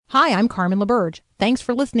Hi, I'm Carmen LaBerge. Thanks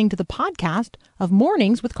for listening to the podcast of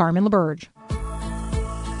Mornings with Carmen LaBerge.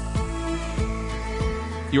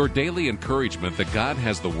 Your daily encouragement that God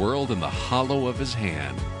has the world in the hollow of his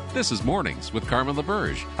hand. This is Mornings with Carmen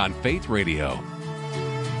LaBerge on Faith Radio.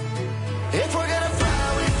 If we're gonna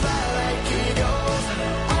fly, we fly like eagles,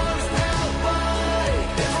 arms held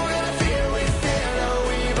wide. If we're gonna fear, we fear no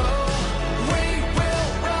evil. We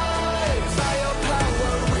will rise. By your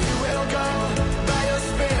power, we will go. By your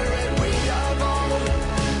spirit, we are bold.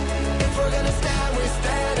 If we're gonna stand, we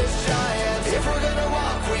stand as giants. If we're gonna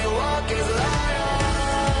walk, we walk as lions.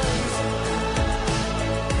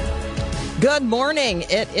 Good morning.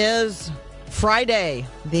 It is Friday,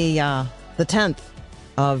 the 10th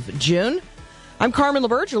of June. I'm Carmen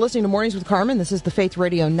LaBerge. You're listening to Mornings with Carmen. This is the Faith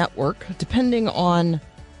Radio Network. Depending on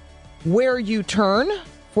where you turn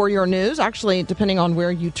for your news, actually, depending on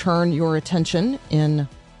where you turn your attention in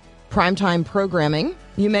primetime programming,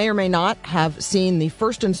 you may or may not have seen the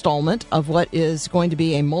first installment of what is going to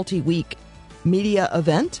be a multi-week media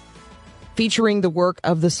event featuring the work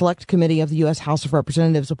of the Select Committee of the U.S. House of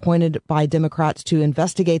Representatives appointed by Democrats to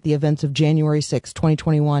investigate the events of January 6,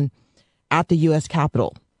 2021 at the U.S.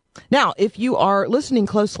 Capitol. Now, if you are listening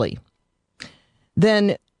closely,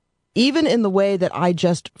 then even in the way that I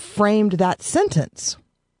just framed that sentence,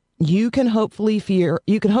 you can hopefully hear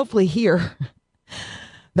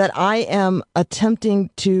that I am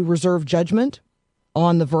attempting to reserve judgment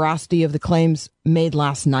on the veracity of the claims made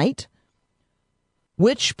last night,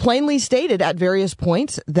 which plainly stated at various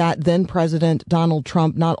points that then President Donald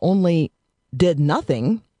Trump not only did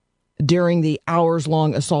nothing during the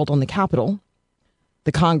hours-long assault on the Capitol,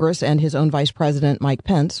 the Congress and his own Vice President, Mike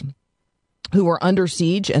Pence, who were under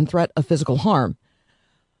siege and threat of physical harm.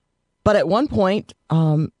 But at one point,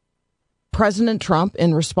 President Trump,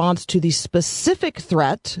 in response to the specific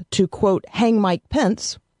threat to, quote, hang Mike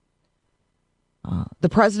Pence, the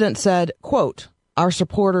president said, quote,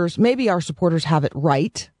 maybe our supporters have it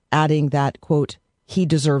right, adding that, quote, he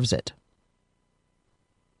deserves it.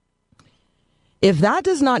 If that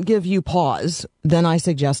does not give you pause, then I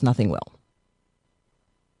suggest nothing will.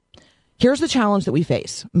 Here's the challenge that we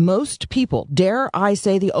face. Most people, dare I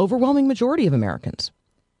say the overwhelming majority of Americans,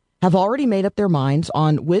 have already made up their minds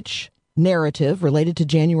on which narrative related to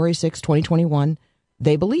January 6, 2021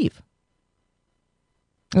 they believe.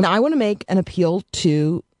 And I want to make an appeal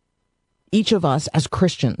to each of us as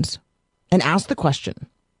Christians and ask the question,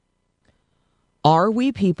 are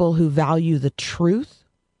we people who value the truth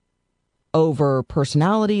over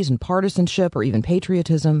personalities and partisanship or even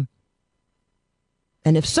patriotism?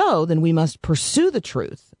 And if so, then we must pursue the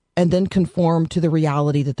truth and then conform to the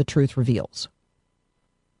reality that the truth reveals.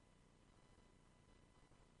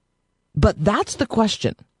 But that's the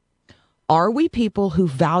question. Are we people who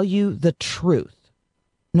value the truth,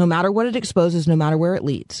 no matter what it exposes, no matter where it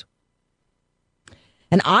leads?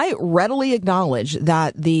 And I readily acknowledge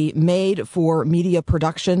that the made-for-media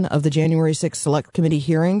production of the January 6th Select Committee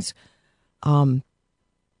hearings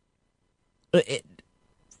it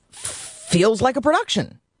feels like a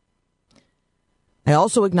production. I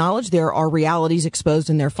also acknowledge there are realities exposed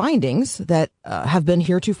in their findings that have been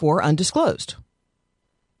heretofore undisclosed.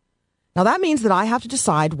 Now, that means that I have to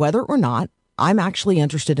decide whether or not I'm actually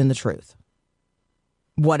interested in the truth,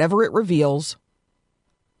 whatever it reveals,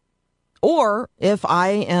 or if I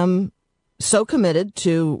am so committed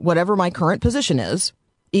to whatever my current position is,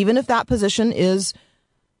 even if that position is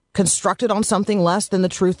constructed on something less than the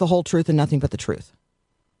truth, the whole truth, and nothing but the truth.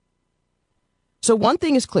 So one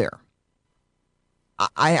thing is clear.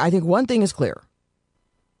 I think one thing is clear.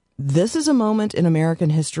 This is a moment in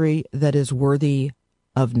American history that is worthy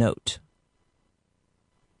of note.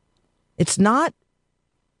 It's not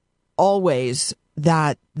always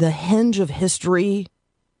that the hinge of history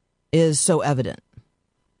is so evident.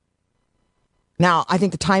 Now, I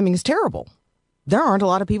think the timing is terrible. There aren't a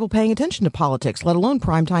lot of people paying attention to politics, let alone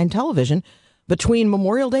primetime television, between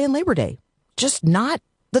Memorial Day and Labor Day. Just not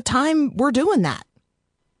the time we're doing that.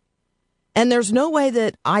 And there's no way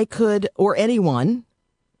that I could, or anyone,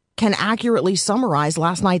 can accurately summarize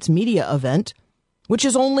last night's media event, which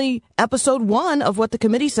is only episode 1 of what the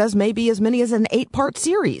committee says may be as many as an 8-part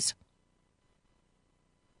series.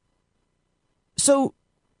 So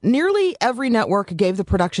nearly every network gave the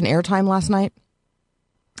production airtime last night,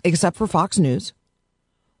 except for Fox News,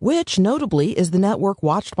 which notably is the network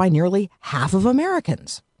watched by nearly half of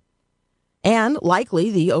Americans. And likely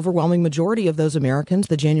the overwhelming majority of those Americans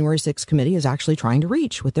the January 6th committee is actually trying to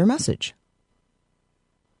reach with their message.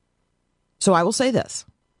 So I will say this.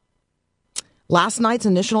 Last night's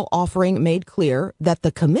initial offering made clear that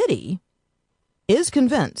the committee is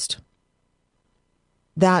convinced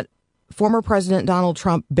that former President Donald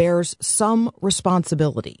Trump bears some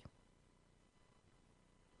responsibility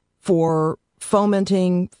for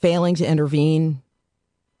fomenting, failing to intervene,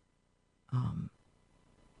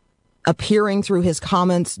 appearing through his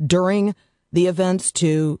comments during the events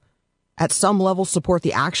to, at some level, support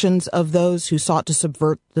the actions of those who sought to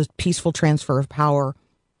subvert the peaceful transfer of power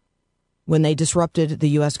when they disrupted the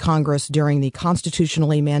U.S. Congress during the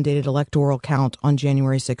constitutionally mandated electoral count on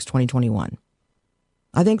January 6, 2021.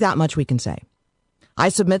 I think that much we can say. I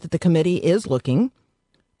submit that the committee is looking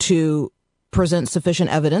to present sufficient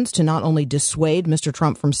evidence to not only dissuade Mr.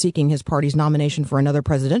 Trump from seeking his party's nomination for another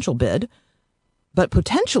presidential bid, but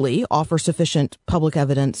potentially offer sufficient public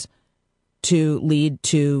evidence to lead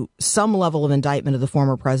to some level of indictment of the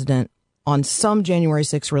former president on some January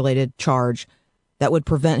 6 related charge that would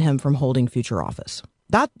prevent him from holding future office.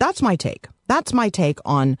 That's my take. That's my take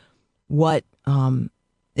on what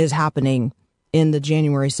is happening in the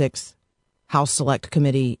January 6th House Select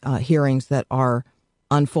Committee hearings that are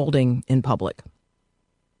unfolding in public.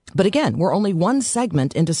 But again, we're only one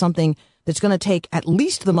segment into something that's going to take at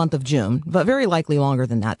least the month of June, but very likely longer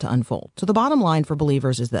than that to unfold. So the bottom line for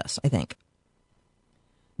believers is this, I think.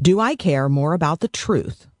 Do I care more about the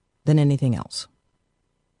truth than anything else?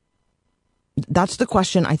 That's the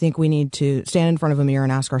question I think we need to stand in front of a mirror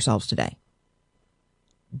and ask ourselves today.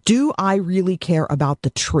 Do I really care about the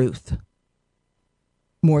truth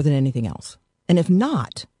more than anything else? And if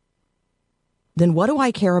not, then what do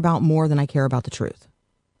I care about more than I care about the truth?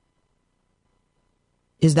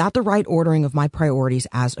 Is that the right ordering of my priorities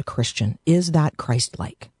as a Christian? Is that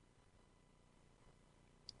Christ-like?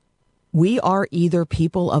 We are either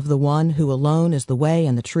people of the one who alone is the way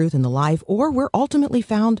and the truth and the life, or we're ultimately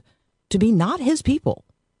found to be not his people.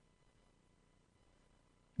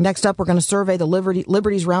 Next up, we're going to survey the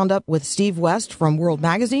Liberties Roundup with Steve West from World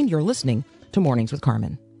Magazine. You're listening to Mornings with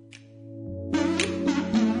Carmen.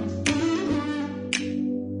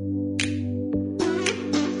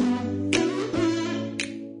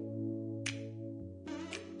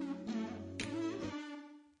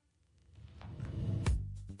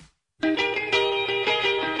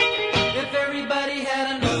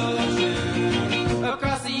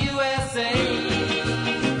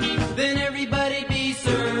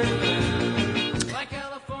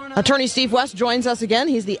 Attorney Steve West joins us again.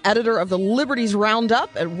 He's the editor of the Liberties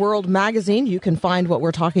Roundup at World Magazine. You can find what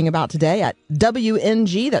we're talking about today at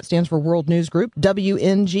WNG, that stands for World News Group,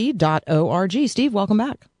 WNG.org. Steve, welcome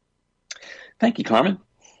back. Thank you, Carmen.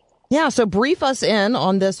 Yeah, so brief us in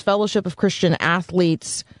on this Fellowship of Christian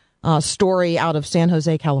Athletes story out of San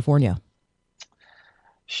Jose, California.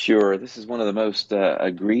 Sure. This is one of the most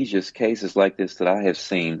egregious cases like this that I have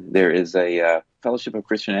seen. There is a Fellowship of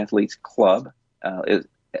Christian Athletes club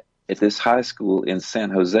at this high school in San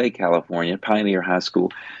Jose, California, Pioneer High School.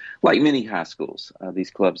 Like many high schools,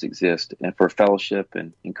 these clubs exist for fellowship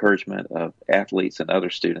and encouragement of athletes and other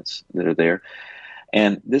students that are there.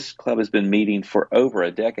 And this club has been meeting for over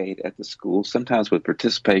a decade at the school, sometimes with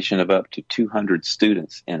participation of up to 200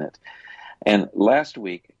 students in it. And last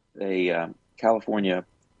week, a California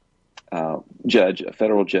judge, a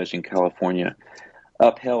federal judge in California,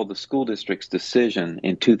 upheld the school district's decision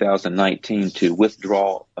in 2019 to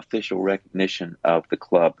withdraw official recognition of the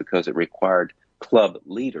club because it required club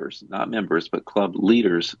leaders, not members, but club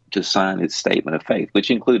leaders to sign its statement of faith, which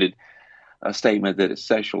included a statement that its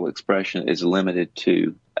sexual expression is limited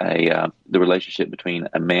to the relationship between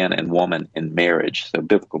a man and woman in marriage, so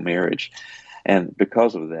biblical marriage. And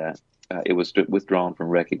because of that, it was withdrawn from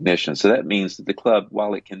recognition. So that means that the club,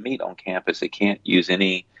 while it can meet on campus, it can't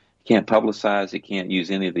publicize, it can't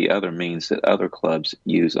use any of the other means that other clubs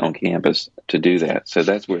use on campus to do that. So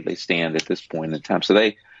that's where they stand at this point in time. So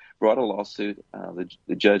they brought a lawsuit.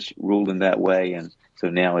 The judge ruled in that way, and so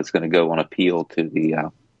now it's going to go on appeal to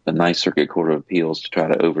the Ninth Circuit Court of Appeals to try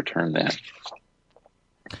to overturn that.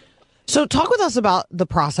 So talk with us about the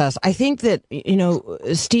process. I think that,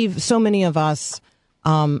 Steve, so many of us,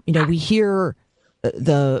 we hear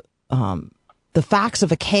the facts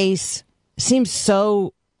of a case. Seems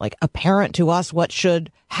so apparent to us what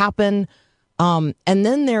should happen. And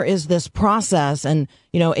then there is this process and,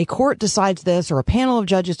 a court decides this or a panel of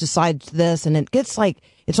judges decides this, and it gets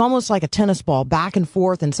it's almost like a tennis ball back and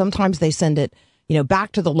forth. And sometimes they send it,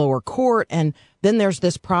 back to the lower court. And then there's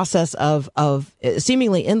this process of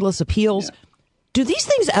seemingly endless appeals. Yeah. Do these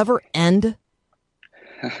things ever end?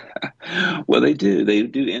 Well, they do. They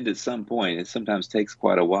do end at some point. It sometimes takes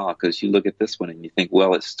quite a while because you look at this one and you think,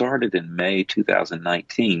 well, it started in May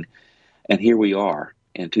 2019, and here we are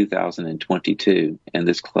in 2022, and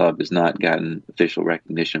this club has not gotten official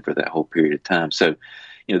recognition for that whole period of time. So,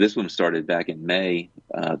 this one started back in May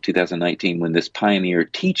 2019 when this pioneer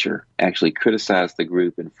teacher actually criticized the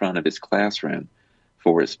group in front of his classroom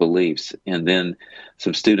for its beliefs. And then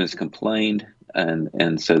some students complained,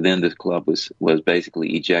 and so then the club was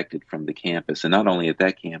basically ejected from the campus, and not only at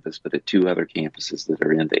that campus, but at 2 other campuses that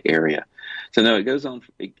are in the area. So no, it goes on,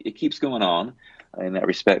 it keeps going on in that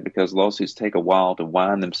respect, because lawsuits take a while to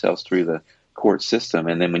wind themselves through the court system,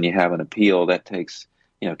 and then when you have an appeal, that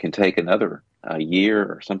can take another year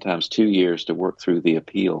or sometimes 2 years to work through the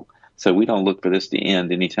appeal. So we don't look for this to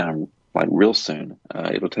end anytime like real soon.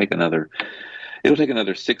 It'll take another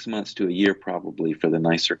 6 months to a year probably for the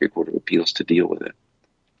Ninth Circuit Court of Appeals to deal with it.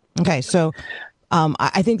 Okay, so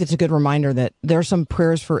I think that's a good reminder that there are some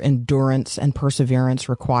prayers for endurance and perseverance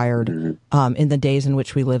required in the days in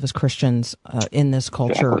which we live as Christians in this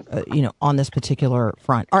culture, Exactly. On this particular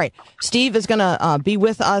front. All right, Steve is going to be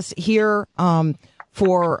with us here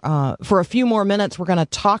for a few more minutes. We're going to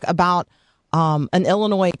talk about an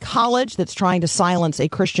Illinois college that's trying to silence a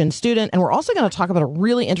Christian student, and we're also going to talk about a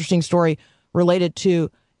really interesting story related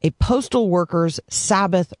to a postal worker's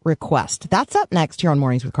Sabbath request. That's up next here on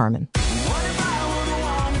Mornings with Carmen. What if I were the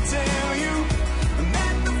one to tell you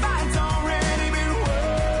that the fight's already been won?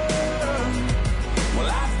 Well,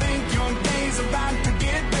 I think your day's about to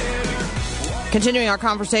get better. Continuing our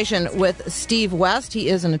conversation with Steve West. He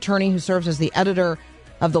is an attorney who serves as the editor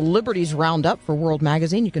of the Liberties Roundup for World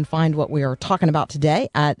Magazine. You can find what we are talking about today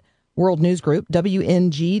at World News Group,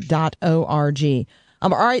 WNG.org. All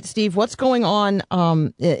right, Steve, what's going on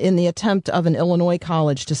in the attempt of an Illinois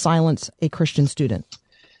college to silence a Christian student?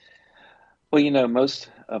 Well, most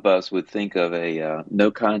of us would think of a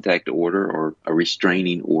no-contact order or a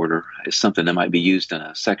restraining order as something that might be used in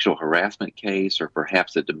a sexual harassment case or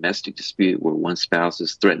perhaps a domestic dispute where one spouse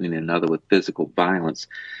is threatening another with physical violence.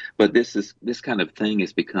 But this kind of thing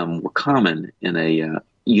has become more common in a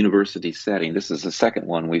university setting. This is the second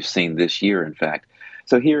one we've seen this year, in fact.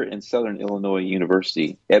 So here in Southern Illinois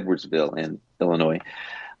University, Edwardsville in Illinois,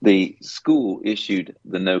 the school issued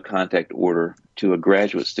the no-contact order to a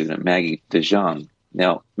graduate student, Maggie DeJong.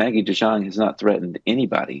 Now, Maggie DeJong has not threatened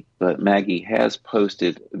anybody, but Maggie has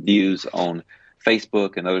posted views on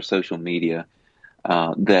Facebook and other social media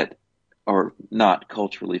that are not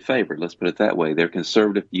culturally favored. Let's put it that way. They're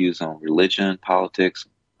conservative views on religion, politics,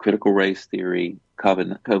 critical race theory,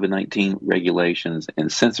 COVID-19 regulations,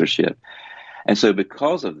 and censorship. And so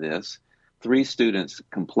because of this, 3 students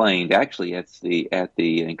complained, actually at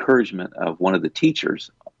the encouragement of one of the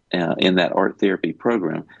teachers in that art therapy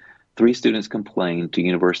program. 3 students complained to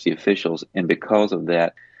university officials, and because of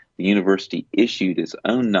that, the university issued its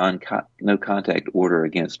own no-contact order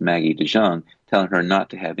against Maggie DeJong, telling her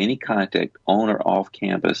not to have any contact on or off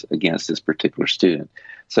campus against this particular student.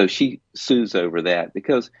 So she sues over that,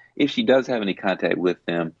 because if she does have any contact with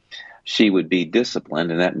them, she would be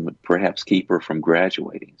disciplined, and that would perhaps keep her from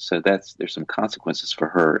graduating. So there's some consequences for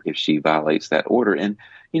her if she violates that order. And,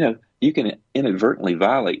 you can inadvertently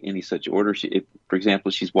violate any such order. If, for example,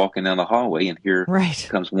 she's walking down the hallway and here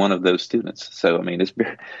comes one of those students. So, I mean,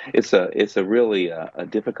 it's a really a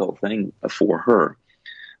difficult thing for her.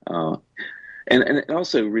 And it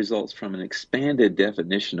also results from an expanded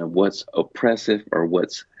definition of what's oppressive or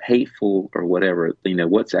what's hateful or whatever,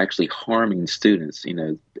 what's actually harming students.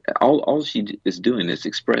 All she is doing is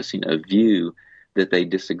expressing a view that they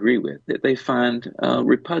disagree with, that they find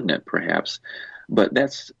repugnant perhaps. But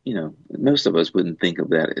that's, most of us wouldn't think of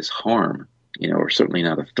that as harm, or certainly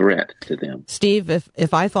not a threat to them. Steve,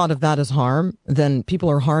 if I thought of that as harm, then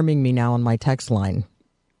people are harming me now on my text line.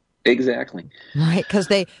 Exactly. Right, because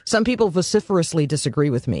some people vociferously disagree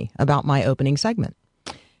with me about my opening segment,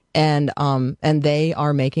 and they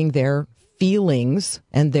are making their feelings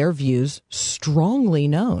and their views strongly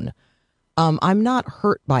known. I'm not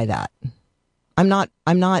hurt by that. I'm not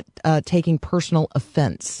taking personal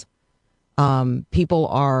offense. People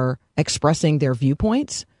are expressing their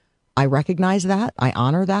viewpoints. I recognize that. I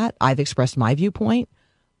honor that. I've expressed my viewpoint.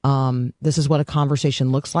 This is what a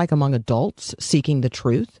conversation looks like among adults seeking the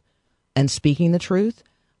truth and speaking the truth.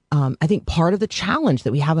 I think part of the challenge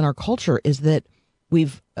that we have in our culture is that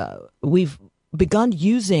we've begun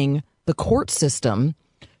using the court system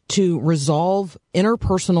to resolve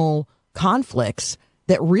interpersonal conflicts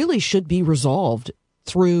that really should be resolved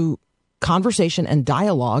through conversation and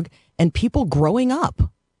dialogue and people growing up.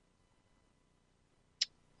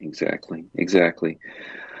 Exactly.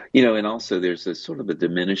 And also there's a sort of a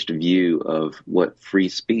diminished view of what free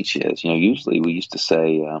speech is. Usually we used to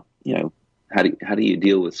say, how do you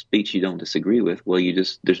deal with speech you don't disagree with? Well,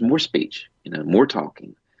 there's more speech, more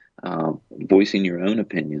talking, voicing your own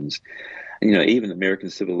opinions. Even the American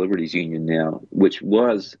Civil Liberties Union now, which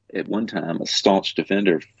was at one time a staunch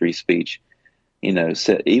defender of free speech,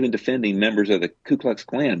 said, even defending members of the Ku Klux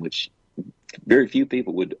Klan, which very few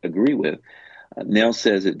people would agree with, now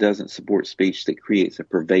says it doesn't support speech that creates a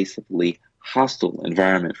pervasively hostile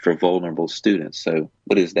environment for vulnerable students. So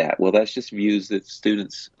what is that? Well, that's just views that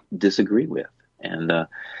students disagree with. And I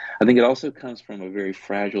think it also comes from a very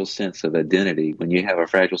fragile sense of identity. When you have a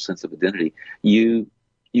fragile sense of identity, you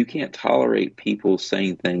can't tolerate people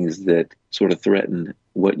saying things that sort of threaten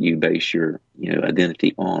what you base your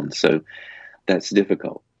identity on. So that's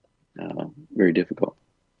difficult, very difficult.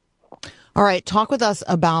 All right, talk with us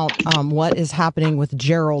about what is happening with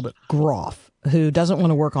Gerald Groff, who doesn't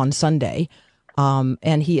want to work on Sunday,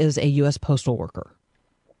 and he is a U.S. postal worker.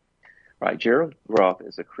 Right, Gerald Groff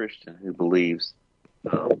is a Christian who believes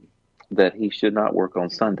that he should not work on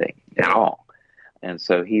Sunday at all, and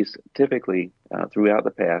so he's typically throughout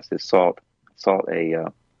the past has sought a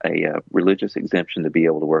religious exemption to be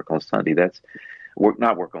able to work on Sunday. That's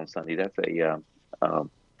not work on Sunday. That's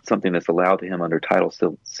something that's allowed to him under Title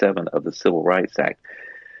VII of the Civil Rights Act,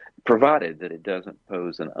 provided that it doesn't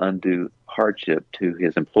pose an undue hardship to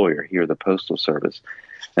his employer, here the Postal Service.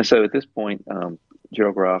 And so at this point,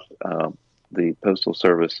 Gerald Groff, the Postal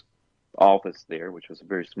Service office there, which was a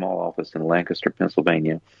very small office in Lancaster,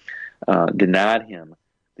 Pennsylvania, denied him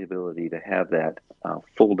the ability to have that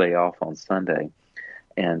full day off on Sunday.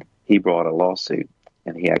 And he brought a lawsuit,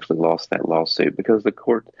 and he actually lost that lawsuit because the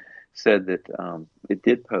court said that it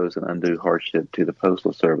did pose an undue hardship to the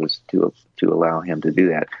Postal Service to allow him to do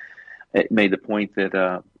that. It made the point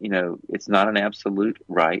that, it's not an absolute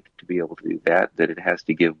right to be able to do that it has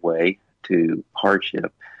to give way to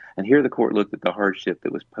hardship. And here the court looked at the hardship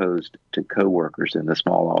that was posed to coworkers in the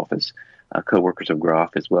small office, coworkers of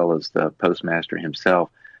Groff, as well as the postmaster himself,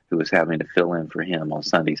 who was having to fill in for him on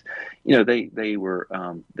Sundays. They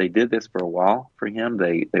did this for a while for him.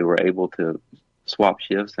 They were able to swap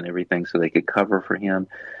shifts and everything so they could cover for him.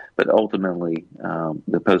 But ultimately,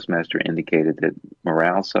 the postmaster indicated that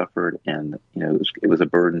morale suffered, and it was a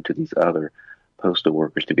burden to these other postal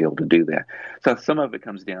workers to be able to do that. So some of it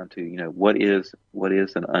comes down to what is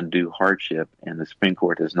an undue hardship, and the Supreme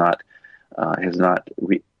Court has not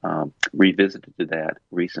revisited that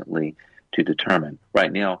recently to determine.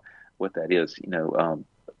 Right now, what that is,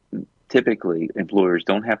 typically employers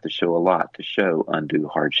don't have to show a lot to show undue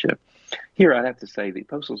hardship. Here, I'd have to say the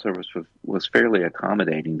Postal Service was fairly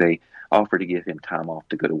accommodating. They offered to give him time off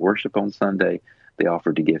to go to worship on Sunday. They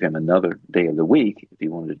offered to give him another day of the week if he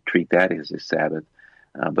wanted to treat that as his Sabbath.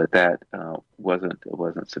 But that wasn't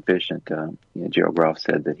sufficient. Gerald Groff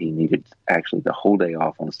said that he needed actually the whole day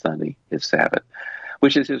off on Sunday, his Sabbath,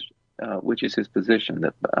 which is his position.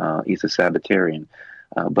 That he's a Sabbatarian.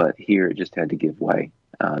 But here, it just had to give way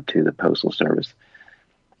to the Postal Service.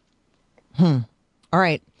 All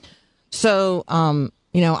right. So,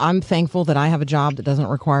 I'm thankful that I have a job that doesn't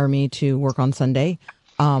require me to work on Sunday.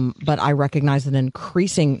 But I recognize that an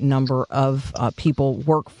increasing number of people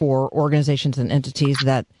work for organizations and entities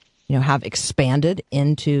that, have expanded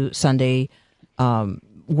into Sunday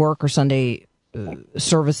work or Sunday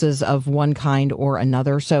services of one kind or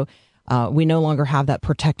another. So we no longer have that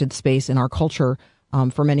protected space in our culture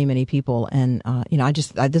for many, many people. And,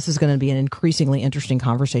 this is going to be an increasingly interesting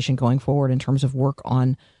conversation going forward in terms of work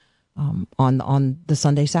on the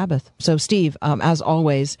Sunday Sabbath. So, Steve, as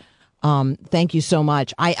always, thank you so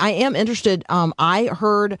much. I am interested. I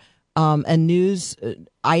heard a news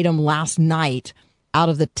item last night out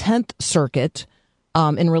of the 10th Circuit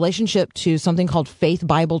in relationship to something called Faith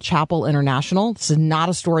Bible Chapel International. This is not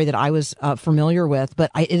a story that I was familiar with, but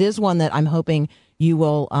it is one that I'm hoping you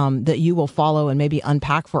will follow and maybe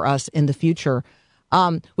unpack for us in the future.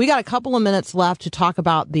 We got a couple of minutes left to talk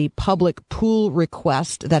about the public pool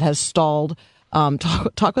request that has stalled.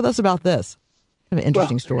 Talk with us about this. Kind of an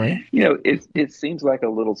interesting story. It seems like a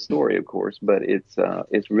little story, of course, but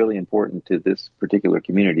it's really important to this particular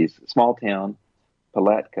community. It's a small town,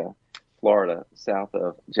 Palatka, Florida, south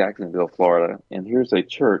of Jacksonville, Florida. And here's a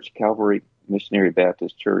church, Calvary Missionary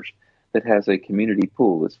Baptist Church, that has a community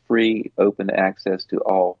pool. It's free, open access to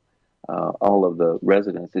all of the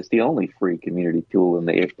residents. It's the only free community pool in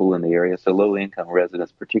the area, so low-income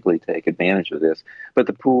residents particularly take advantage of this. But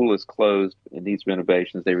the pool is closed and needs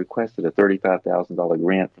renovations. They requested a $35,000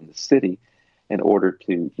 grant from the city in order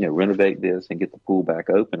to renovate this and get the pool back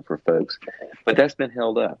open for folks. But that's been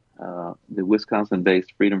held up. The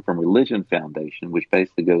Wisconsin-based Freedom from Religion Foundation, which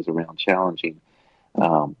basically goes around challenging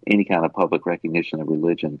any kind of public recognition of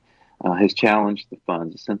religion, has challenged the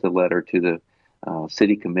funds, sent a letter to the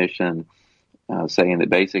city commission saying that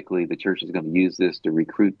basically the church is going to use this to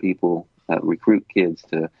recruit people recruit kids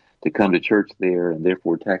to come to church there, and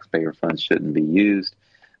therefore taxpayer funds shouldn't be used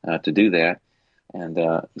to do that. And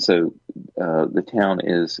so the town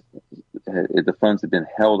the funds have been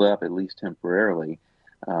held up, at least temporarily,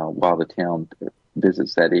 while the town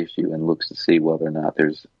visits that issue and looks to see whether or not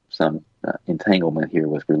there's some entanglement here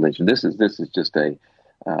with religion. This is just a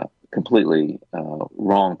completely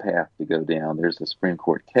wrong path to go down. There's a Supreme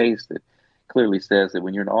Court case that clearly says that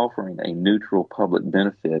when you're offering a neutral public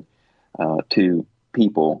benefit to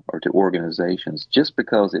people or to organizations, just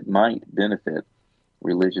because it might benefit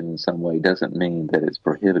religion in some way doesn't mean that it's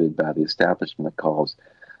prohibited by the establishment clause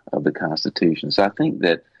of the Constitution. So I think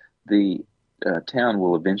that the town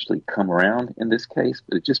will eventually come around in this case,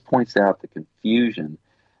 but it just points out the confusion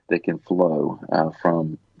that can flow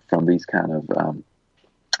from these kind of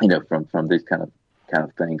from these kind of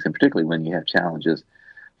things, and particularly when you have challenges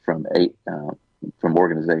from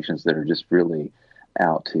organizations that are just really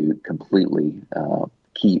out to completely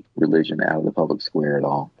keep religion out of the public square at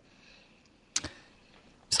all.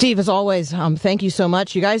 Steve, as always, thank you so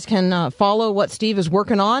much. You guys can follow what Steve is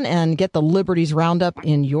working on and get the Liberties Roundup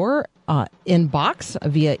in your inbox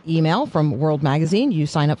via email from World Magazine. You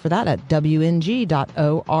sign up for that at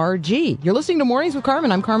wng.org. You're listening to Mornings with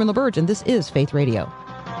Carmen. I'm Carmen LaBerge, and this is Faith Radio.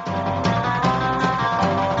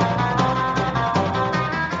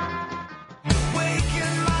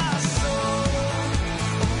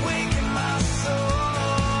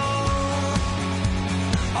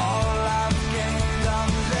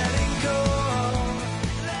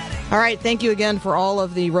 All right, thank you again for all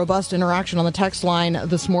of the robust interaction on the text line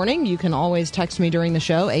this morning. You can always text me during the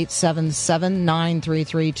show,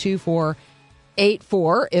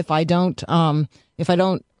 877-933-2484. If I don't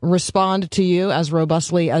respond to you as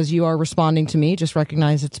robustly as you are responding to me, just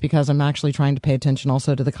recognize it's because I'm actually trying to pay attention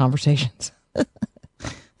also to the conversations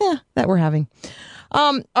that we're having.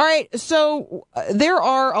 All right, so there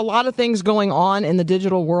are a lot of things going on in the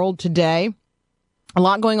digital world today. A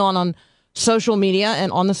lot going on social media and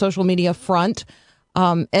on the social media front.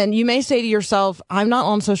 And you may say to yourself, I'm not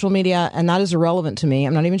on social media and that is irrelevant to me.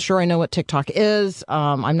 I'm not even sure I know what TikTok is.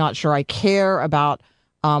 I'm not sure I care about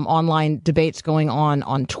online debates going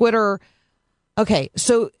on Twitter. Okay,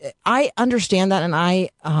 so I understand that and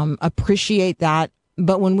I appreciate that.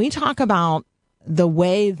 But when we talk about the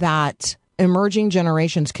way that emerging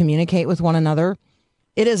generations communicate with one another,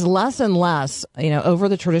 it is less and less, over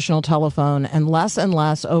the traditional telephone and less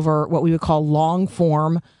over what we would call long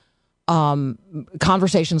form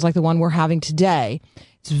conversations like the one we're having today.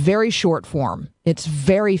 It's very short form. It's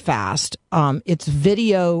very fast. It's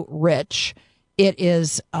video rich. It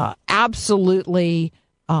is absolutely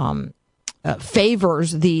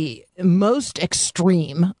favors the most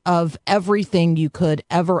extreme of everything you could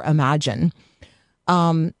ever imagine.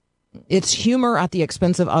 It's humor at the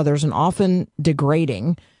expense of others and often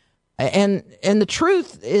degrading. And the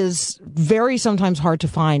truth is very sometimes hard to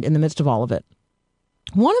find in the midst of all of it.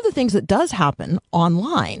 One of the things that does happen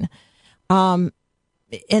online, and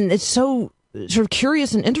it's so sort of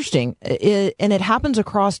curious and interesting, and it happens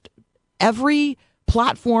across every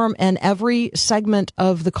platform and every segment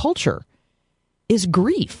of the culture, is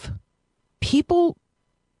grief. People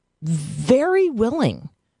very willing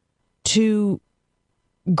to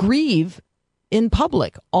grieve in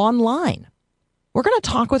public, online. We're going to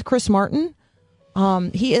talk with Chris Martin.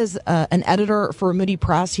 He is an editor for Moody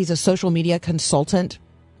Press. He's a social media consultant.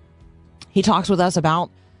 He talks with us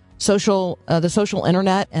about the social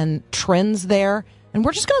internet and trends there. And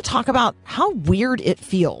we're just going to talk about how weird it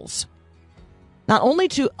feels, not only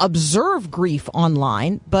to observe grief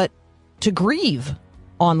online, but to grieve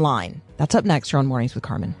online. That's up next here on Mornings with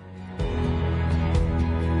Carmen.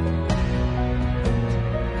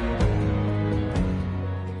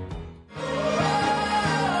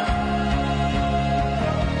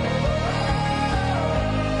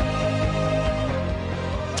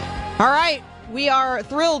 All right, we are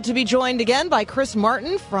thrilled to be joined again by Chris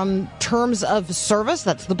Martin from Terms of Service.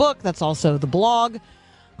 That's the book. That's also the blog.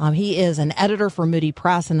 He is an editor for Moody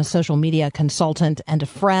Press and a social media consultant and a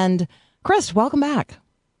friend. Chris, welcome back.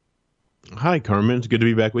 Hi, Carmen. It's good to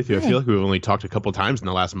be back with you. Hey. I feel like we've only talked a couple times in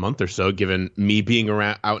the last month or so, given me being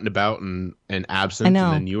around, out and about and absent, and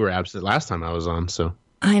then you were absent last time I was on. So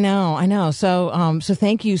I know. So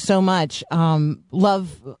thank you so much.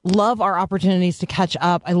 Love our opportunities to catch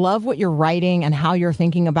up. I love what you're writing and how you're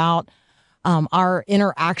thinking about our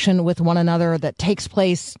interaction with one another that takes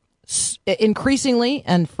place increasingly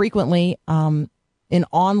and frequently in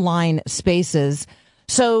online spaces.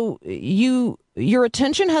 So your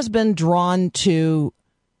attention has been drawn to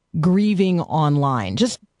grieving online.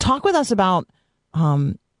 Just talk with us about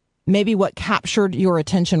maybe what captured your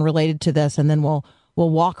attention related to this, and then we'll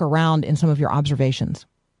walk around in some of your observations.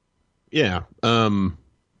 Yeah. The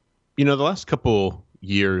last couple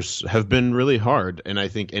years have been really hard, and I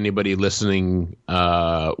think anybody listening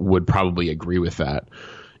would probably agree with that.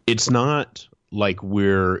 It's not like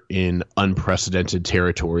we're in unprecedented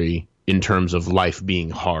territory in terms of life being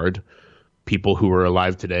hard. People who are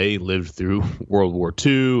alive today lived through World War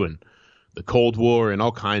II and the Cold War and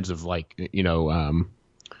all kinds of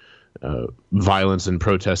violence and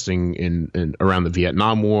protesting in around the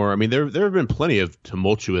Vietnam War. I mean, there have been plenty of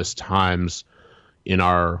tumultuous times in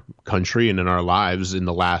our country and in our lives in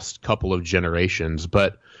the last couple of generations.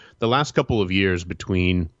 But the last couple of years,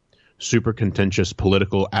 between super contentious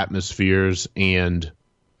political atmospheres and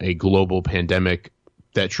a global pandemic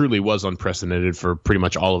that truly was unprecedented for pretty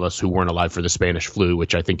much all of us who weren't alive for the Spanish flu,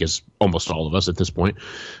 which I think is almost all of us at this point.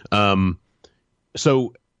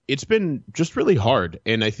 So it's been just really hard.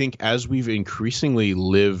 And I think as we've increasingly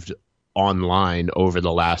lived online over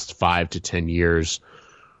the last 5 to 10 years,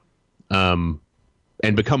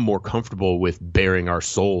 and become more comfortable with bearing our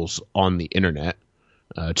souls on the internet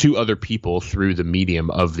to other people through the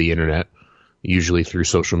medium of the internet, usually through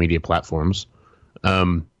social media platforms,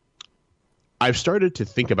 I've started to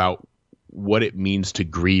think about what it means to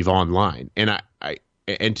grieve online, and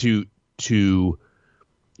to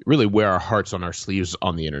really wear our hearts on our sleeves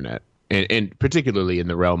on the internet, and particularly in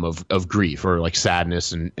the realm of grief or like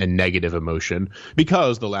sadness and negative emotion,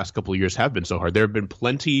 because the last couple of years have been so hard. There have been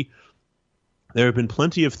plenty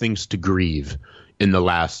of things to grieve in the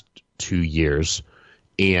last 2 years,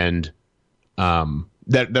 and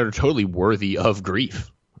that are totally worthy of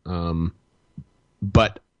grief.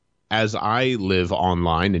 But as I live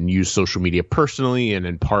online and use social media personally, and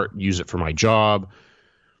in part use it for my job,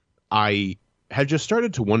 I have just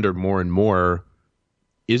started to wonder more and more,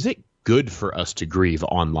 is it good for us to grieve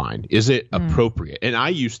online? Is it appropriate? And I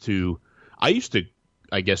used to, I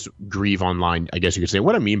guess, grieve online, I guess you could say.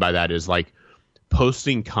 What I mean by that is like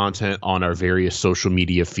posting content on our various social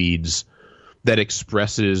media feeds that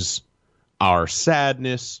expresses our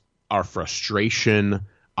sadness, our frustration,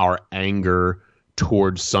 our anger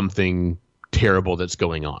towards something terrible that's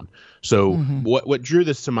going on. So what drew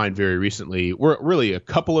this to mind very recently were really a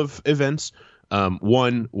couple of events.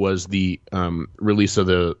 One was the release of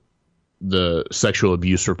the sexual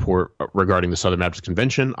abuse report regarding the Southern Baptist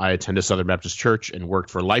Convention. I attended Southern Baptist Church and worked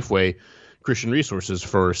for Lifeway Christian Resources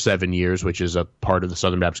for 7 years, which is a part of the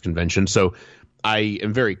Southern Baptist Convention. So I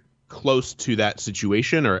am very close to that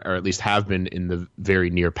situation, or at least have been in the very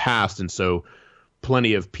near past. And so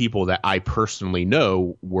plenty of people that I personally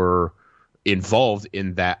know were involved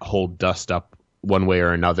in that whole dust up one way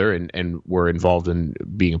or another, and were involved in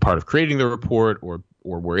being a part of creating the report or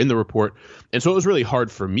were in the report. And so it was really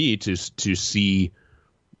hard for me to see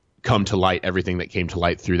come to light everything that came to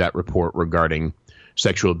light through that report regarding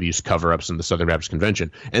sexual abuse cover-ups in the Southern Baptist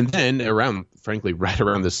Convention. And then right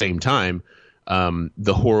around the same time,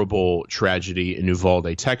 the horrible tragedy in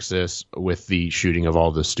Uvalde, Texas, with the shooting of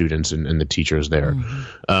all the students and the teachers there.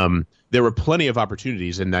 There were plenty of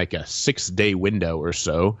opportunities in like a 6-day window or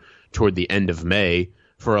so toward the end of May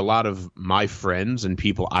for a lot of my friends and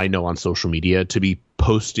people I know on social media to be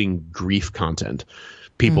posting grief content.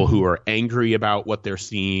 People who are angry about what they're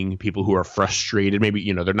seeing, people who are frustrated. Maybe,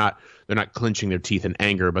 they're not clenching their teeth in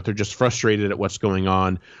anger, but they're just frustrated at what's going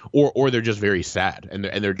on, or they're just very sad and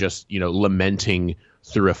they're just, lamenting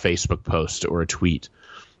through a Facebook post or a tweet.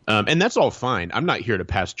 And that's all fine. I'm not here to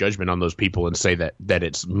pass judgment on those people and say that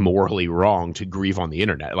it's morally wrong to grieve on the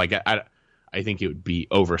internet. Like I think it would be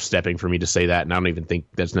overstepping for me to say that, and I don't even think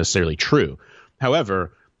that's necessarily true.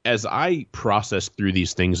 However, as I processed through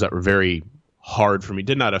these things that were very hard for me,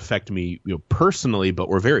 did not affect me personally, but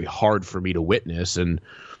were very hard for me to witness, and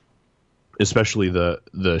especially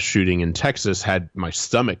the shooting in Texas had my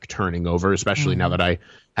stomach turning over, especially now that I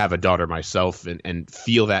have a daughter myself, and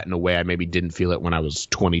feel that in a way I maybe didn't feel it when I was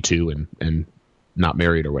 22 and not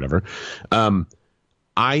married or whatever.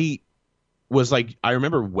 I was like, I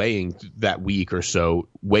remember weighing that week or so,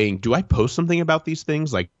 do I post something about these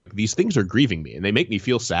things? Like, these things are grieving me and they make me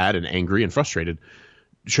feel sad and angry and frustrated.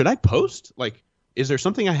 Should I post? Like, is there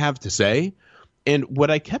something I have to say? And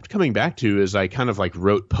what I kept coming back to is I kind of like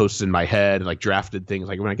wrote posts in my head and like drafted things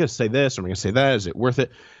like, am I going to say this? Am I going to say that? Is it worth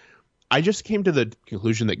it? I just came to the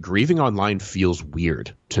conclusion that grieving online feels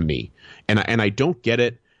weird to me. And I don't get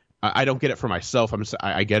it. I don't get it for myself.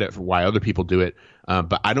 I get it for why other people do it.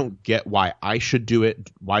 But I don't get why I should do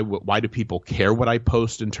it. Why do people care what I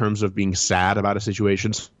post in terms of being sad about a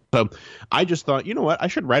situation? So I just thought, you know what, I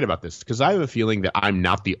should write about this because I have a feeling that I'm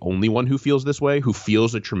not the only one who feels this way, who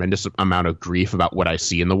feels a tremendous amount of grief about what I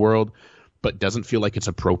see in the world, but doesn't feel like it's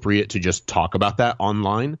appropriate to just talk about that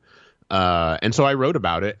online. And so I wrote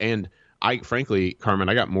about it. And frankly, Carmen,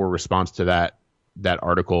 I got more response to that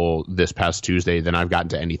article this past Tuesday than I've gotten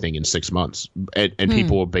to anything in 6 months. And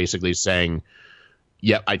people were basically saying,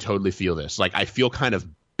 yep, I totally feel this. Like, I feel kind of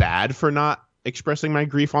bad for not expressing my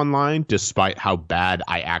grief online, despite how bad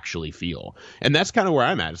I actually feel. And that's kind of where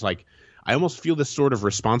I'm at. It's like, I almost feel this sort of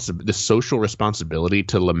this social responsibility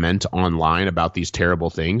to lament online about these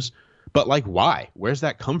terrible things. But like, why? Where's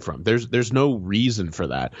that come from? There's no reason for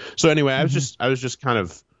that. So anyway, I was just kind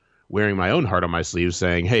of wearing my own heart on my sleeve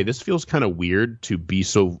saying, hey, this feels kind of weird to be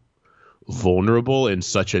so vulnerable in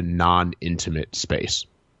such a non-intimate space.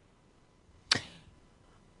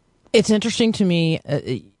 It's interesting to me.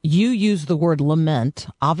 You use the word lament.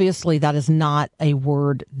 Obviously, that is not a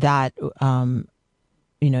word that,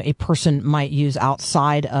 a person might use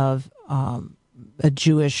outside of a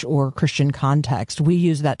Jewish or Christian context. We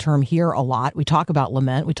use that term here a lot. We talk about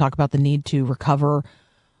lament. We talk about the need to recover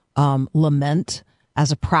lament as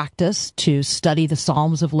a practice, to study the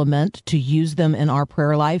Psalms of lament, to use them in our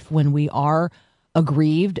prayer life when we are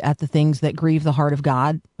aggrieved at the things that grieve the heart of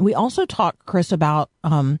God. We also talk, Chris, about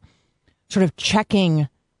sort of checking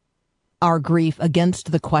our grief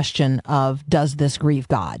against the question of, does this grieve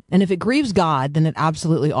God? And if it grieves God, then it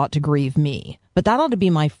absolutely ought to grieve me. But that ought to be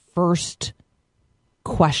my first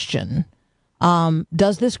question.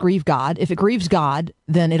 Does this grieve God? If it grieves God,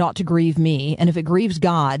 then it ought to grieve me. And if it grieves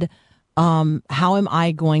God, how am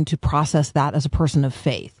I going to process that as a person of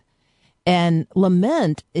faith? And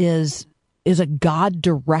lament is a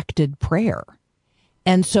God-directed prayer.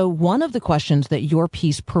 And so one of the questions that your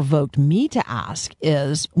piece provoked me to ask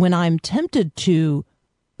is, when I'm tempted to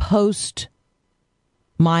post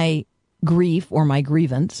my grief or my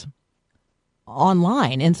grievance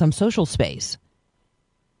online in some social space,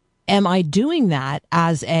 am I doing that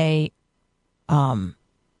as a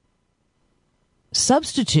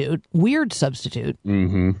weird substitute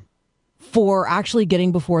for actually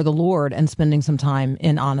getting before the Lord and spending some time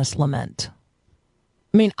in honest lament?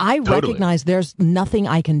 I mean, I recognize there's nothing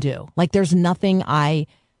I can do. Like, there's nothing I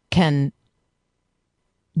can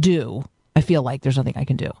do. I feel like there's nothing I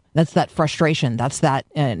can do. That's that frustration. That's that,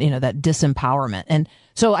 that disempowerment. And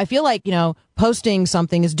so I feel like, posting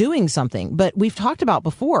something is doing something. But we've talked about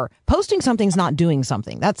before, posting something's not doing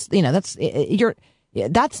something. That's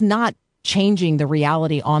not changing the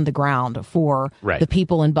reality on the ground for the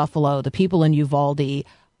people in Buffalo, the people in Uvalde,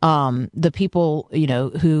 the people,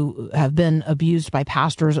 who have been abused by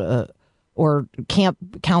pastors or camp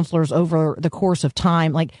counselors over the course of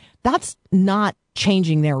time. Like, that's not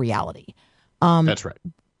changing their reality. That's right.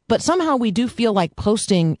 But somehow we do feel like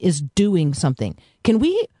posting is doing something. Can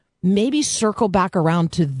we maybe circle back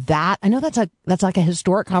around to that? I know that's like a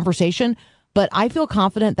historic conversation, but I feel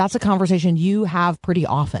confident that's a conversation you have pretty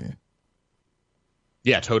often.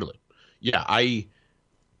 Yeah, totally. Yeah, I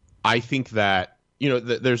think that,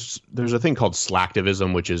 there's a thing called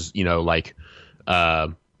slacktivism, which is,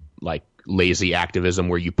 like lazy activism,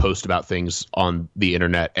 where you post about things on the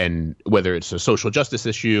internet, and whether it's a social justice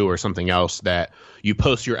issue or something else, that you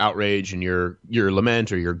post your outrage and your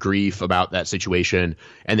lament or your grief about that situation,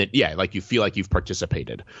 and then like you feel like you've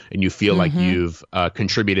participated and you feel like you've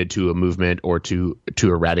contributed to a movement or to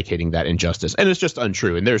eradicating that injustice. And it's just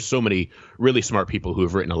untrue. And there's so many really smart people who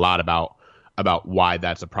have written a lot about why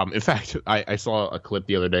that's a problem. In fact, I saw a clip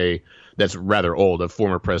the other day that's rather old of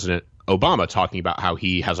former President Obama talking about how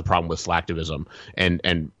he has a problem with slacktivism, and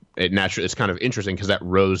it naturally, it's kind of interesting because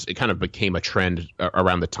it kind of became a trend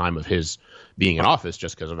around the time of his being in office,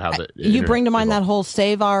 just because of how you bring to mind evolved. That whole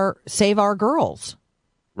save our girls,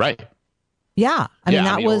 right? Yeah, I mean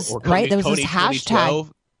that was right. There was this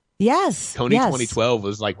hashtag. Yes, Coney 2012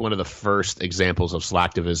 was like one of the first examples of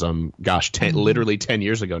slacktivism. Gosh, literally 10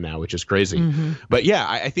 years ago now, which is crazy. But yeah,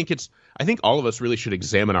 I think all of us really should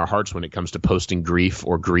examine our hearts when it comes to posting grief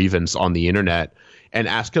or grievance on the internet and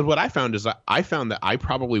ask. Because what I found is that I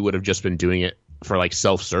probably would have just been doing it for like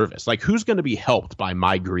self-service. Like, who's going to be helped by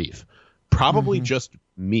my grief? Probably just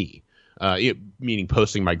me. Meaning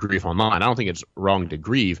posting my grief online. I don't think it's wrong to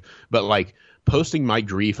grieve, but like, posting my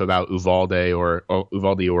grief about Uvalde or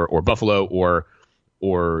Buffalo or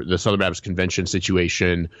the Southern Baptist Convention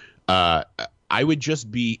situation, it would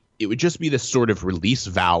just be this sort of release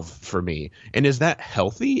valve for me. And is that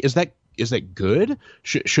healthy? Is that good?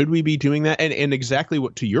 Should we be doing that? And exactly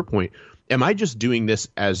what, to your point, am I just doing this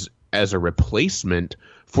as a replacement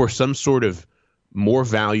for some sort of more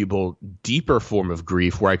valuable, deeper form of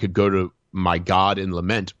grief where I could go to my God in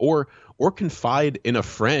lament, or confide in a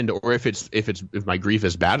friend, or if my grief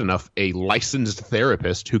is bad enough, a licensed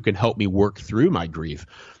therapist who can help me work through my grief.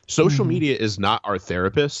 Social media is not our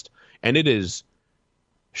therapist, and it is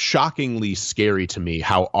shockingly scary to me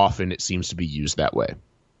how often it seems to be used that way.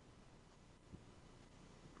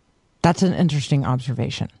 That's an interesting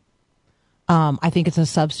observation. I think it's a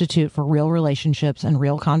substitute for real relationships and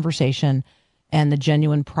real conversation and the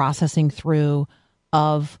genuine processing through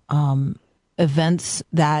of events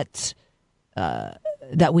that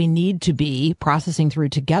we need to be processing through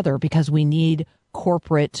together, because we need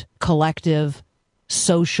corporate, collective,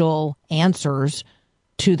 social answers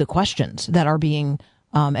to the questions that are being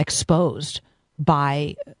exposed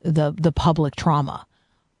by the public trauma.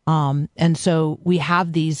 And so we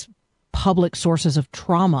have these public sources of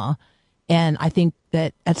trauma. And I think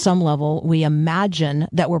that at some level, we imagine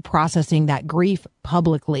that we're processing that grief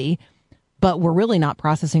publicly, but we're really not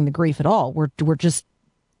processing the grief at all. We're just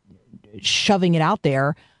shoving it out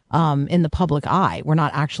there in the public eye. We're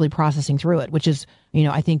not actually processing through it, which is,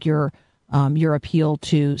 I think your appeal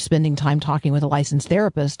to spending time talking with a licensed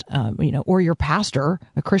therapist, or your pastor,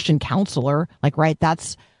 a Christian counselor,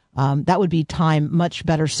 that's that would be time much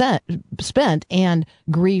better spent, and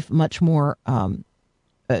grief much more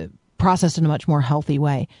processed in a much more healthy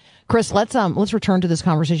way. Chris, let's return to this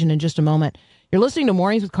conversation in just a moment. You're listening to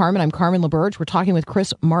Mornings with Carmen. I'm Carmen LaBerge. We're talking with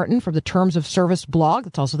Chris Martin from the Terms of Service blog.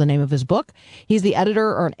 That's also the name of his book. He's the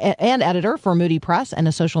editor and editor for Moody Press and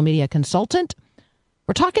a social media consultant.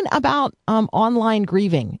 We're talking about online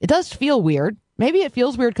grieving. It does feel weird. Maybe it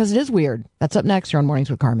feels weird because it is weird. That's up next here on Mornings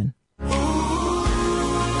with Carmen.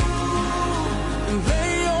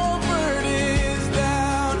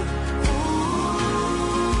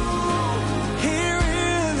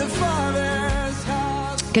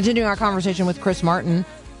 Continuing our conversation with Chris Martin,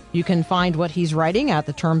 you can find what he's writing at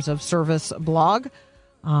the Terms of Service blog.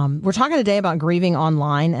 We're talking today about grieving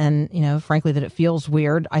online, and, frankly, that it feels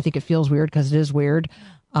weird. I think it feels weird because it is weird,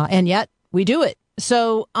 and yet we do it.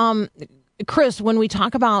 So, Chris, when we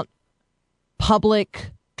talk about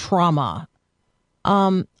public trauma,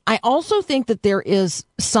 I also think that there is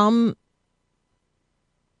some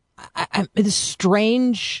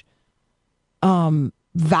strange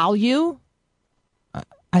value.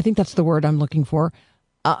 I think that's the word I'm looking for.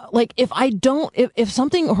 If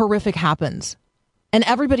something horrific happens and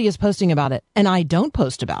everybody is posting about it and I don't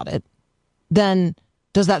post about it, then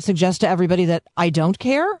does that suggest to everybody that I don't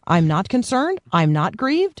care? I'm not concerned? I'm not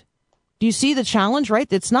grieved? Do you see the challenge, right?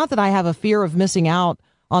 It's not that I have a fear of missing out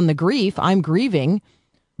on the grief. I'm grieving,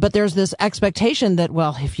 but there's this expectation that,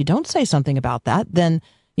 well, if you don't say something about that, then,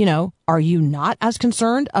 are you not as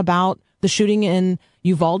concerned about the shooting in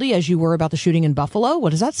Uvalde as you were about the shooting in Buffalo?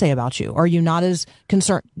 What does that say about you? Are you not as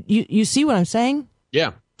concerned? You see what I'm saying?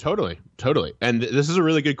 Yeah, totally. And this is a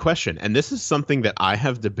really good question. And this is something that I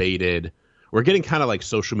have debated. We're getting kind of like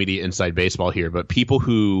social media inside baseball here, but people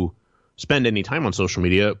who spend any time on social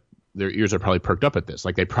media, their ears are probably perked up at this.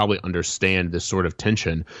 Like, they probably understand this sort of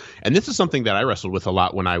tension. And this is something that I wrestled with a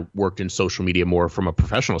lot when I worked in social media more from a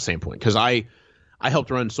professional standpoint, because I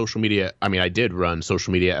helped run social media. I mean, I did run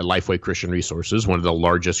social media at Lifeway Christian Resources, one of the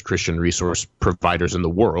largest Christian resource providers in the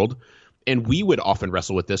world. And we would often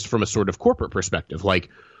wrestle with this from a sort of corporate perspective. Like,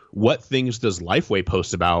 what things does Lifeway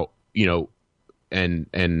post about,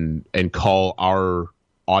 and call our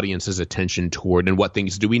audience's attention toward, and what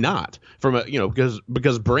things do we not? From a,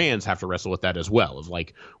 because brands have to wrestle with that as well, of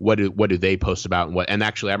like, what do they post about, and what? And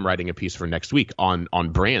actually, I'm writing a piece for next week on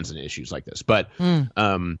brands and issues like this. But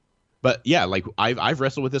But yeah, like I've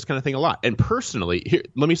wrestled with this kind of thing a lot. And personally, here,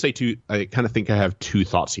 let me say I kind of think I have two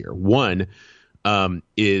thoughts here. One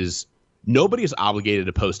is nobody is obligated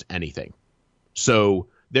to post anything. So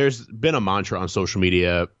there's been a mantra on social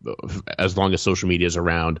media, as long as social media is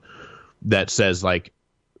around, that says like,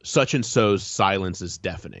 such and so's silence is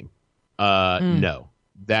deafening. No,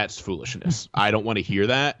 that's foolishness. I don't want to hear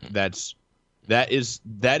that. That is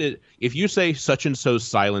if you say such and so's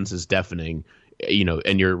silence is deafening,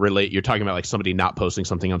 and you're talking about like somebody not posting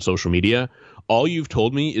something on social media, all you've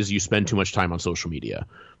told me is you spend too much time on social media,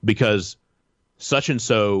 because such and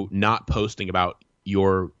so not posting about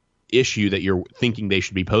your issue that you're thinking they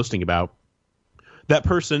should be posting about, that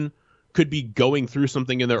person could be going through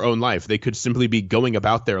something in their own life. They could simply be going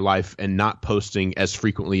about their life and not posting as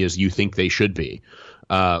frequently as you think they should be.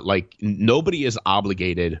 Like, nobody is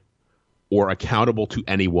obligated or accountable to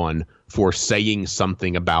anyone for saying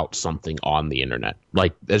something about something on the internet.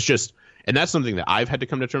 Like, that's just, and that's something that I've had to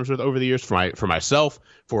come to terms with over the years for myself,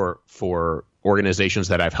 for organizations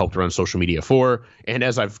that I've helped run social media for, and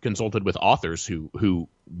as I've consulted with authors who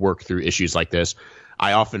work through issues like this,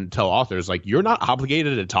 I often tell authors, like, you're not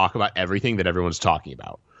obligated to talk about everything that everyone's talking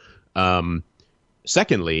about.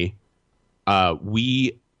 Secondly,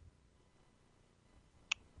 we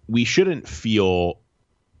shouldn't feel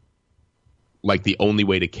like the only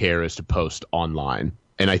way to care is to post online.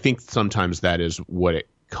 And I think sometimes that is what it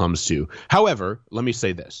comes to. However, let me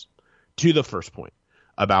say this to the first point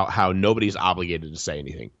about how nobody's obligated to say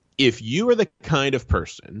anything. If you are the kind of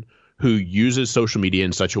person who uses social media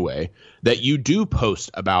in such a way that you do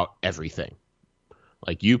post about everything,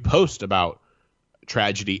 like you post about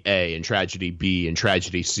tragedy A and tragedy B and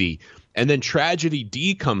tragedy C, and then tragedy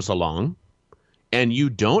D comes along and you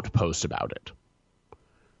don't post about it,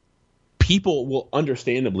 people will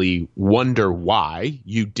understandably wonder why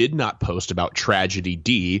you did not post about tragedy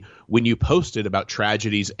D when you posted about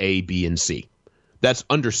tragedies A, B, and C. That's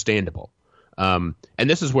understandable. And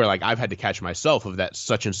this is where, like, I've had to catch myself of that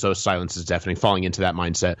such and so silence is deafening, falling into that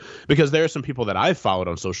mindset, because there are some people that I've followed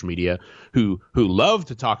on social media who love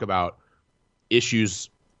to talk about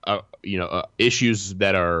issues, issues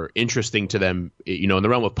that are interesting to them, in the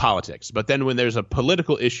realm of politics. But then when there's a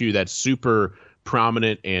political issue that's super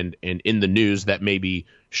prominent and in the news that maybe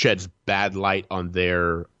sheds bad light on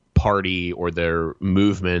their party or their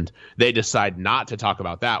movement, they decide not to talk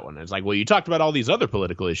about that one. It's like, well, you talked about all these other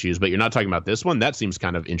political issues, but you're not talking about this one. That seems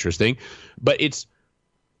kind of interesting. But here's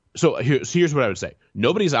what I would say.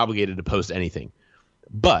 Nobody's obligated to post anything.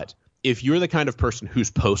 But if you're the kind of person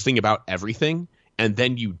who's posting about everything and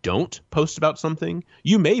then you don't post about something,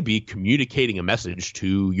 you may be communicating a message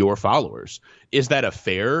to your followers. Is that a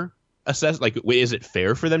fair assessment? Like, is it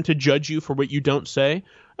fair for them to judge you for what you don't say?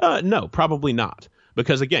 No, probably not.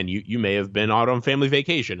 Because, again, you may have been out on family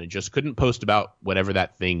vacation and just couldn't post about whatever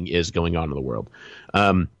that thing is going on in the world.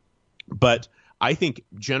 But I think,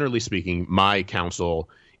 generally speaking, my counsel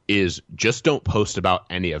is just don't post about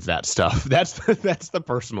any of that stuff. That's the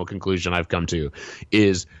personal conclusion I've come to,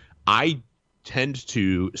 is I tend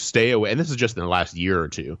to stay away, and this is just in the last year or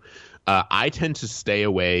two, I tend to stay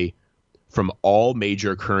away from all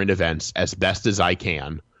major current events as best as I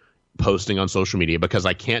can, posting on social media, because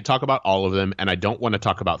I can't talk about all of them, and I don't want to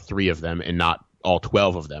talk about 3 of them and not all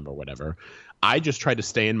 12 of them or whatever. I just try to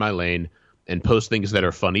stay in my lane and post things that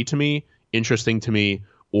are funny to me, interesting to me,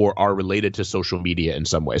 or are related to social media in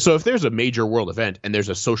some way. So if there's a major world event and there's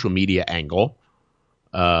a social media angle,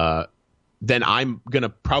 then I'm going to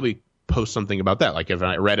probably post something about that. Like if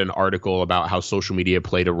I read an article about how social media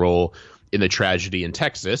played a role in the tragedy in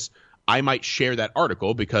Texas, I might share that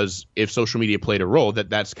article, because if social media played a role,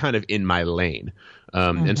 that's kind of in my lane.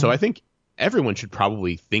 And so I think everyone should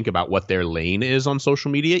probably think about what their lane is on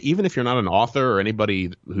social media, even if you're not an author or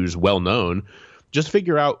anybody who's well known. Just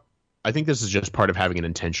figure out, I think this is just part of having an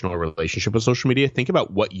intentional relationship with social media. Think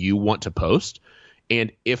about what you want to post.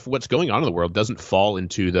 And if what's going on in the world doesn't fall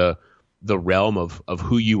into the realm of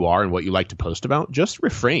who you are and what you like to post about, just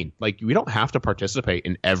refrain. Like, we don't have to participate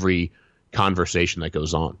in every conversation that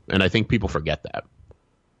goes on. And I think people forget that.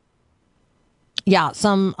 Yeah,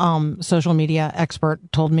 some social media expert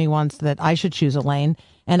told me once that I should choose a lane,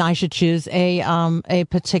 and I should choose a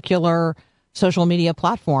particular social media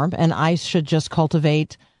platform, and I should just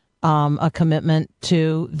cultivate a commitment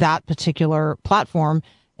to that particular platform,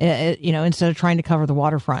 instead of trying to cover the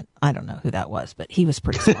waterfront. I don't know who that was, but he was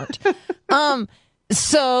pretty smart.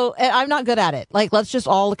 So I'm not good at it. Like, let's just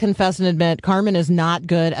all confess and admit, Carmen is not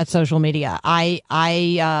good at social media. I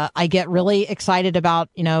get really excited about,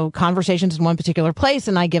 conversations in one particular place,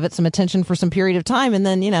 and I give it some attention for some period of time. And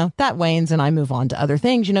then, that wanes and I move on to other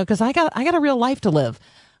things, because I got a real life to live.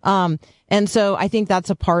 And so I think that's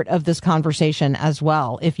a part of this conversation as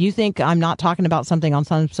well. If you think I'm not talking about something on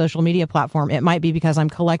some social media platform, it might be because I'm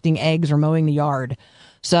collecting eggs or mowing the yard.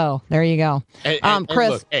 So there you go. And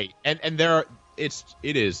Chris. Look, hey, and there are,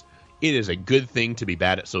 it is a good thing to be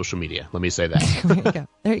bad at social media. Let me say that.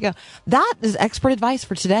 There you go. That is expert advice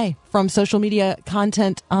for today from social media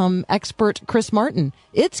content expert Chris Martin.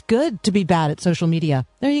 It's good to be bad at social media.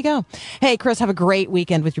 There you go. Hey, Chris, have a great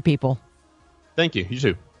weekend with your people. Thank you. You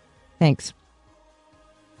too. Thanks.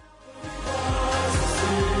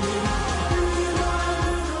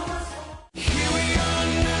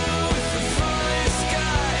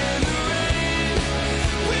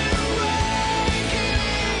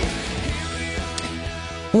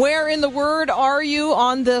 Where in the Word are you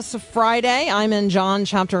on this Friday? I'm in John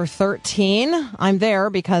chapter 13. I'm there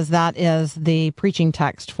because that is the preaching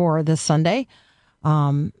text for this Sunday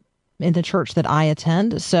in the church that I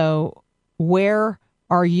attend. So where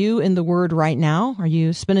are you in the Word right now? Are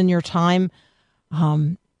you spending your time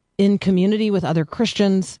in community with other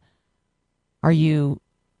Christians? Are you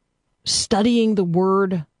studying the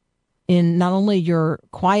Word in not only your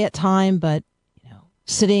quiet time, but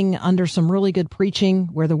sitting under some really good preaching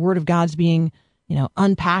where the Word of God's being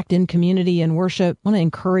unpacked in community and worship? I want to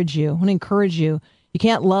encourage you. You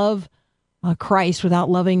can't love Christ without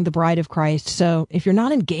loving the bride of Christ. So if you're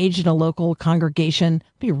not engaged in a local congregation,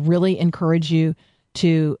 we really encourage you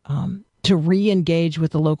to re-engage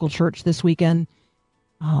with the local church this weekend.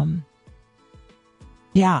 I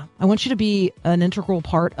want you to be an integral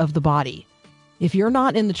part of the body. If you're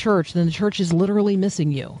not in the church, then the church is literally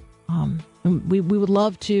missing you. And we would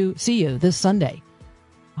love to see you this Sunday,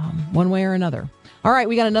 one way or another. All right,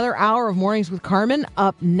 we got another hour of Mornings with Carmen.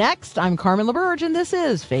 Up next, I'm Carmen LaBerge, and this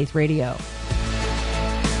is Faith Radio.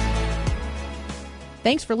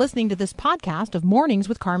 Thanks for listening to this podcast of Mornings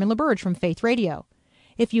with Carmen LaBerge from Faith Radio.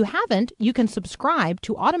 If you haven't, you can subscribe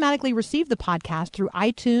to automatically receive the podcast through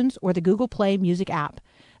iTunes or the Google Play Music app.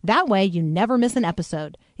 That way, you never miss an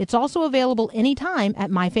episode. It's also available anytime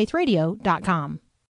at myfaithradio.com.